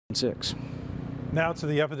6. Now to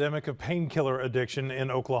the epidemic of painkiller addiction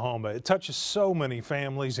in Oklahoma. It touches so many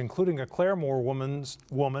families, including a Claremore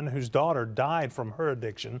woman whose daughter died from her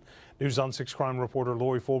addiction. News on 6 crime reporter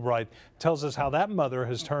Lori Fulbright tells us how that mother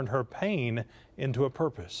has turned her pain into a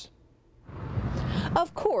purpose.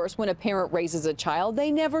 Of course, when a parent raises a child,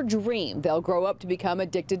 they never dream they'll grow up to become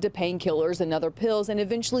addicted to painkillers and other pills and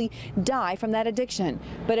eventually die from that addiction.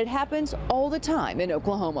 But it happens all the time in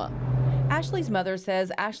Oklahoma. Ashley's mother says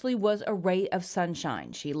Ashley was a ray of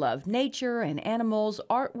sunshine. She loved nature and animals,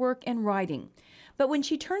 artwork and writing. But when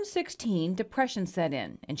she turned 16, depression set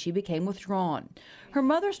in and she became withdrawn. Her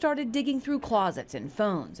mother started digging through closets and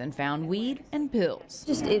phones and found weed and pills.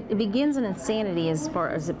 It begins an insanity as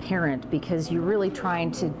far as a parent, because you're really trying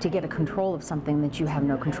to get a control of something that you have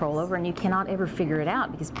no control over, and you cannot ever figure it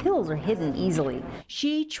out because pills are hidden easily.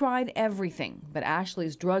 She tried everything, but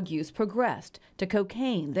Ashley's drug use progressed to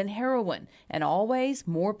cocaine, then heroin, and always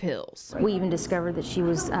more pills. We even discovered that she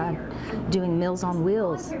was doing Meals on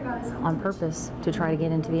Wheels on purpose to try to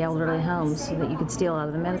get into the elderly homes so that you could steal out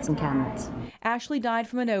of the medicine cabinets. Ashley died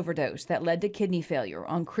from an overdose that led to kidney failure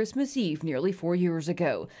on Christmas Eve nearly 4 years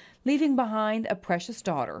ago, leaving behind a precious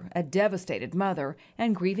daughter, a devastated mother,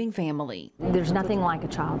 and grieving family. There's nothing like a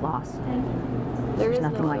child loss. There's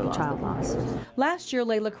nothing like a child loss. Last year,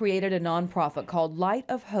 Layla created a nonprofit called Light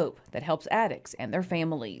of Hope that helps addicts and their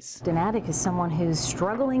families. An addict is someone who's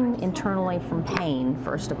struggling internally from pain,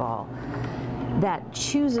 first of all, that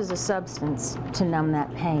chooses a substance to numb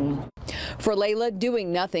that pain. For Layla,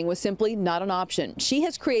 doing nothing was simply not an option. She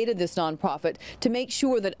has created this nonprofit to make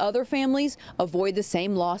sure that other families avoid the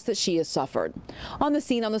same loss that she has suffered. On the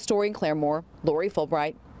scene on the story in Claremore, Lori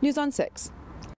Fulbright, News on 6.